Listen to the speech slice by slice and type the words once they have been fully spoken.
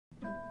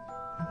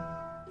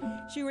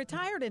She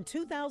retired in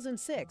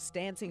 2006,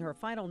 dancing her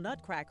final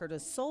Nutcracker to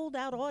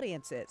sold-out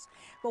audiences.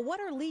 But what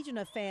her legion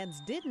of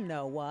fans didn't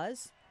know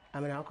was,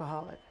 I'm an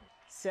alcoholic.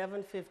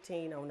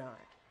 7/15/09.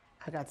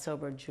 I got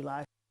sober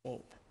July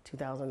 15th,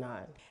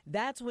 2009.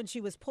 That's when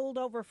she was pulled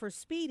over for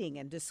speeding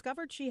and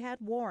discovered she had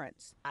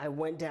warrants. I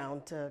went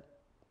down to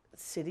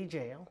city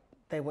jail.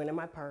 They went in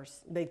my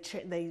purse.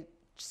 They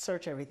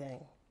searched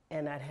everything,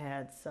 and I'd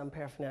had some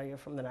paraphernalia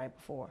from the night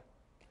before.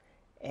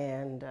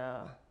 And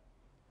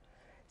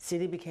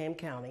city became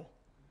county.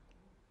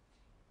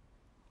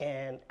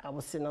 And I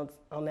was sitting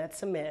on that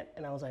cement,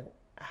 and I was like,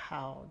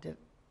 how did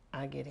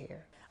I get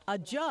here? A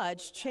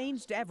judge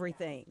changed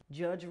everything.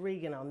 Judge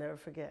Regan, I'll never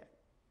forget.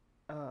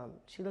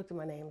 She looked at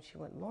my name and she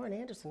went, Lauren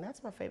Anderson,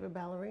 that's my favorite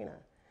ballerina.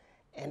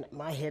 And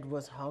my head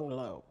was hung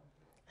low.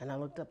 And I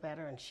looked up at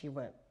her and she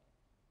went,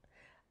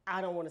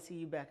 I don't want to see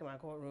you back in my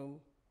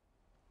courtroom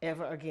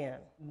ever again.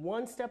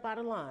 One step out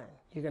of line,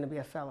 you're going to be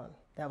a felon.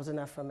 That was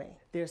enough for me.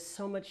 There's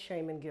so much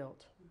shame and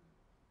guilt.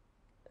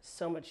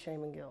 So much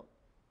shame and guilt.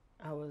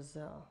 I was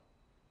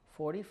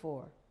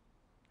 44,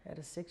 had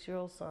a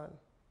 6-year-old son,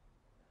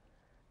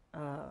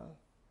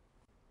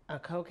 a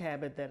coke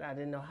habit that I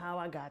didn't know how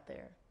I got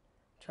there,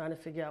 trying to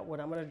figure out what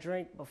I'm going to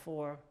drink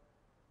before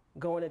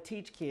going to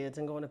teach kids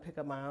and going to pick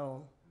up my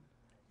own.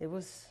 It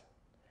was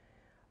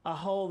a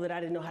hole that I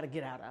didn't know how to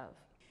get out of.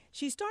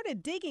 She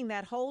started digging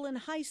that hole in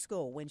high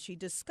school when she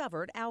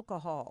discovered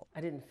alcohol.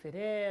 I didn't fit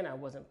in, I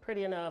wasn't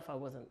pretty enough, I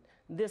wasn't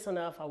this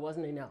enough, I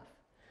wasn't enough.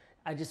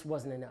 I just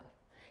wasn't enough.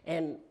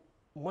 And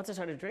once I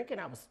started drinking,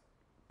 I was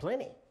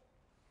plenty.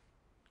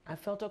 I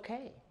felt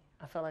okay.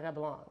 I felt like I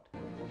belonged.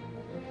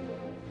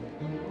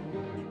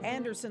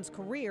 Anderson's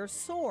career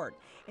soared.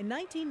 In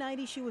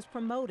 1990, she was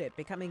promoted,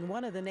 becoming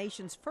one of the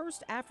nation's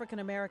first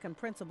African-American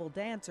principal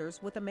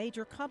dancers with a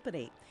major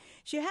company.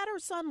 She had her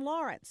son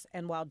Lawrence,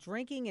 and while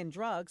drinking and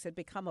drugs had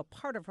become a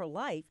part of her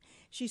life,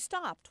 she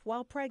stopped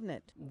while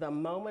pregnant. The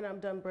moment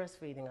I'm done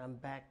breastfeeding, I'm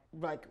back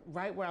like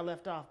right where I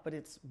left off, but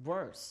it's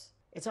worse.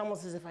 It's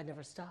almost as if I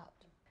never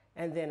stopped.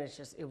 And then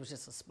it was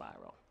just a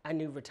spiral. I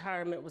knew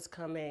retirement was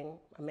coming,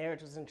 my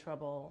marriage was in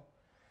trouble.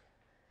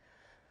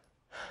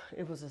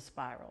 It was a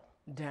spiral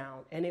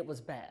down, and it was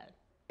bad.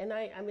 And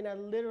I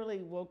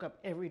literally woke up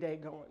every day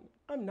going,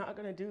 I'm not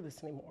gonna do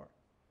this anymore.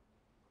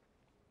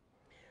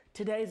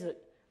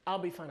 I'll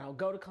be fine, I'll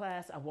go to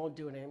class, I won't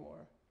do it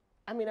anymore.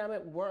 I'm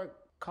at work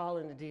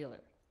calling the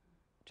dealer,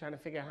 trying to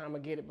figure out how I'm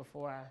gonna get it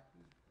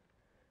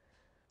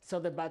so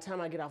that by the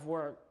time I get off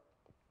work,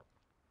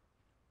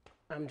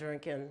 I'm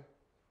drinking,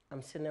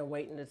 I'm sitting there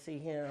waiting to see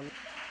him.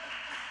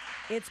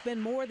 It's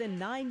been more than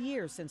 9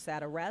 years since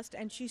that arrest,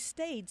 and she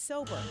stayed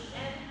sober.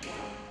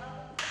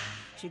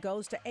 She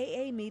goes to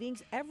AA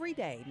meetings every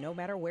day, no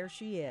matter where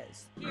she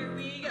is. Here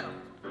we go.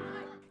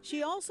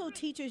 She also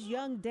teaches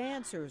young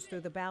dancers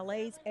through the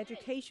ballet's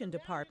education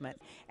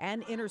department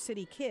and inner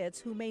city kids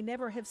who may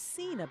never have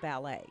seen a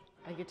ballet.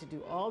 I get to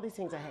do all these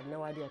things I had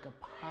no idea I could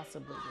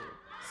possibly do.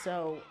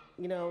 So,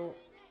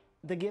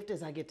 the gift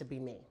is I get to be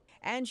me.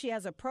 And she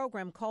has a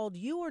program called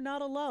You Are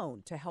Not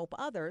Alone to help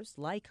others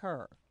like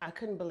her. I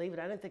couldn't believe it.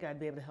 I didn't think I'd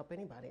be able to help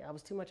anybody. I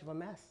was too much of a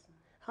mess.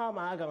 How am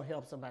I going to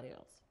help somebody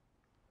else?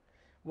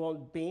 Well,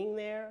 being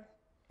there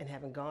and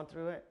having gone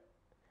through it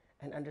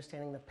and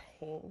understanding the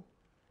pain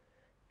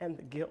and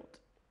the guilt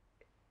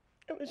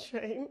and the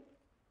shame,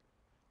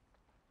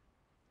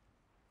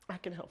 I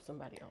can help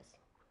somebody else.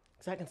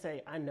 Because I can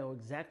say, I know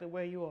exactly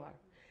where you are.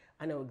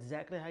 I know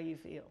exactly how you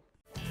feel.